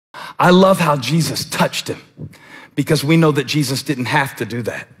I love how Jesus touched him because we know that Jesus didn't have to do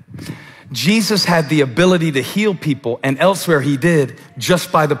that. Jesus had the ability to heal people, and elsewhere he did,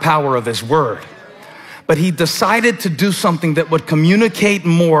 just by the power of his word. But he decided to do something that would communicate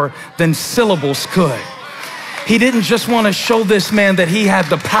more than syllables could. He didn't just want to show this man that he had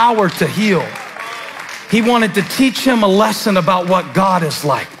the power to heal. He wanted to teach him a lesson about what God is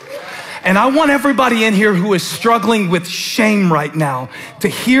like. And I want everybody in here who is struggling with shame right now to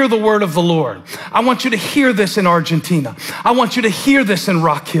hear the word of the Lord. I want you to hear this in Argentina. I want you to hear this in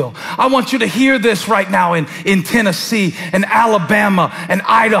Rock Hill. I want you to hear this right now in Tennessee and Alabama and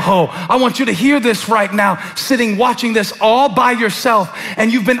Idaho. I want you to hear this right now sitting watching this all by yourself,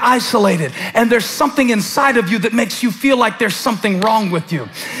 and you've been isolated, and there's something inside of you that makes you feel like there's something wrong with you.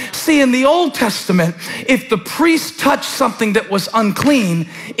 See, in the Old Testament, if the priest touched something that was unclean,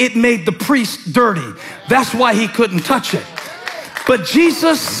 it made the priest dirty. That's why he couldn't touch it. But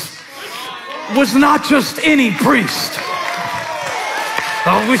Jesus was not just any priest.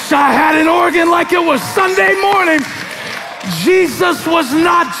 I wish I had an organ like it was Sunday morning. Jesus was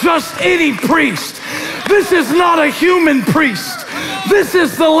not just any priest. This is not a human priest. This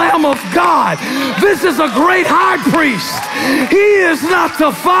is the Lamb of God. This is a great high priest. He is not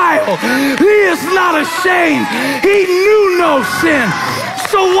defiled. He is not ashamed. He knew no sin.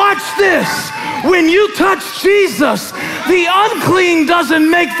 So watch this. When you touch Jesus, the unclean doesn't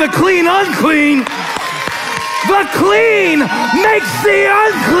make the clean unclean. The clean makes the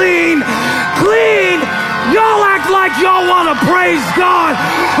unclean clean. Y'all act like y'all want to praise God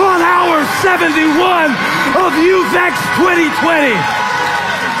on hour 71 of Youth X 2020.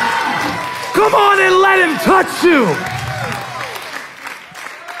 Come on and let him touch you.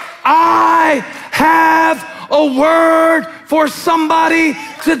 I have a word for somebody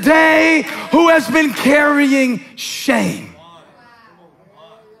today who has been carrying shame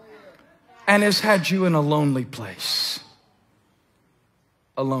and has had you in a lonely place.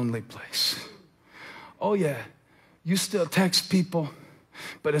 A lonely place. Oh yeah, you still text people,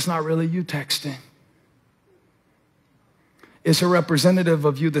 but it's not really you texting. It's a representative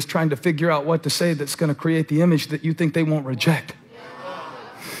of you that's trying to figure out what to say that's going to create the image that you think they won't reject.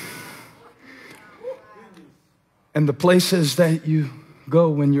 And the places that you go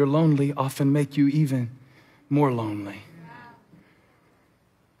when you're lonely often make you even more lonely.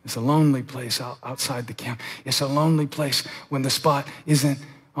 It's a lonely place outside the camp. It's a lonely place when the spot isn't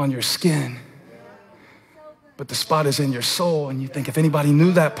on your skin, but the spot is in your soul. And you think, if anybody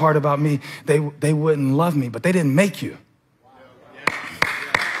knew that part about me, they wouldn't love me. But they didn't make you.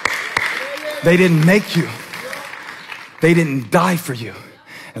 They didn't make you. They didn't die for you.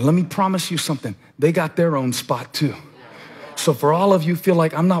 And let me promise you something. They got their own spot too. So for all of you feel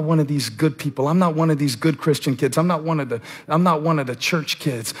like, I'm not one of these good people. I'm not one of these good Christian kids. I'm not one of the church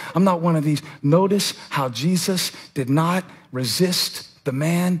kids. I'm not one of these. Notice how Jesus did not resist the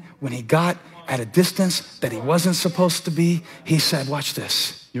man when he got at a distance that he wasn't supposed to be. He said, watch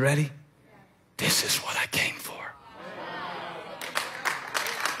this. You ready? This is what I came for.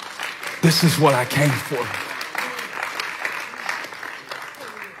 This is what I came for.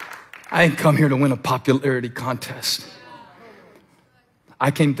 I didn't come here to win a popularity contest. I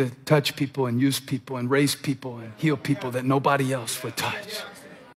came to touch people and use people and raise people and heal people that nobody else would touch.